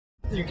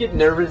You get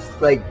nervous,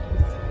 like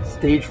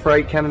stage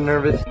fright kind of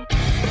nervous?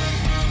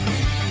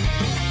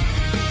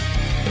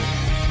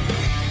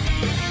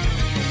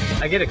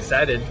 I get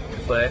excited to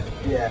play.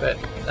 Yeah. But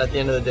at the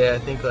end of the day, I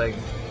think like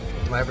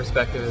my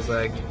perspective is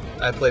like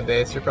I play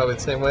bass. You're probably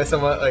the same way,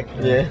 somewhat. Like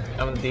Yeah.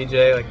 I'm the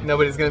DJ. Like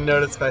nobody's gonna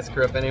notice if I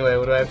screw up anyway.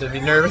 What do I have to be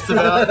nervous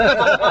about?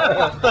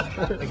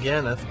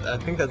 Again, I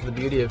think that's the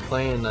beauty of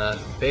playing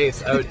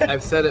bass.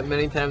 I've said it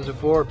many times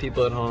before.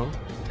 People at home,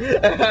 you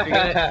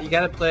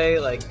gotta play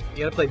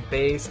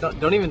bass.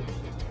 Don't even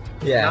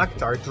knock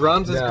guitar.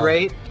 Drums is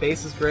great.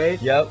 Bass is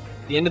great. Yep.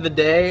 At the end of the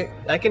day,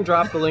 I can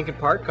drop the Linkin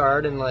Park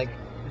card and like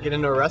get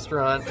into a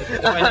restaurant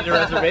if I need a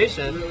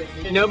reservation.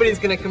 Nobody's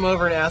gonna come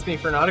over and ask me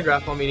for an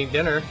autograph while I'm eating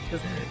dinner.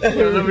 Nobody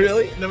there's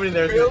Really? nobody's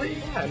gonna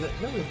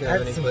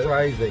have any clue.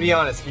 Surprising. Be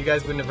honest, you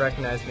guys wouldn't have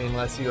recognized me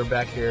unless you were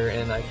back here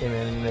and I came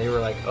in and they were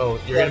like, "Oh,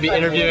 you're gonna be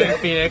interviewing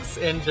Phoenix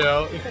and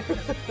Joe."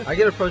 I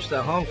get approached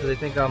at home because they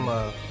think I'm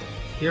a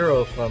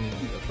hero from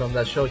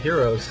that show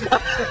Heroes.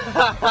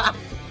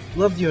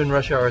 Loved you in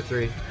Rush Hour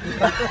 3.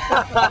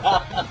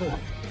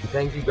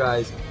 Thank you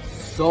guys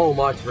so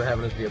much for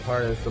having us be a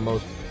part of this. The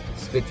most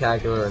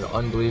spectacular and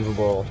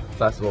unbelievable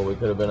festival we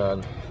could have been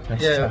on.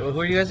 Yeah,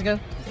 who are you guys again?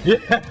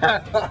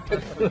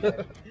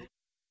 Yeah.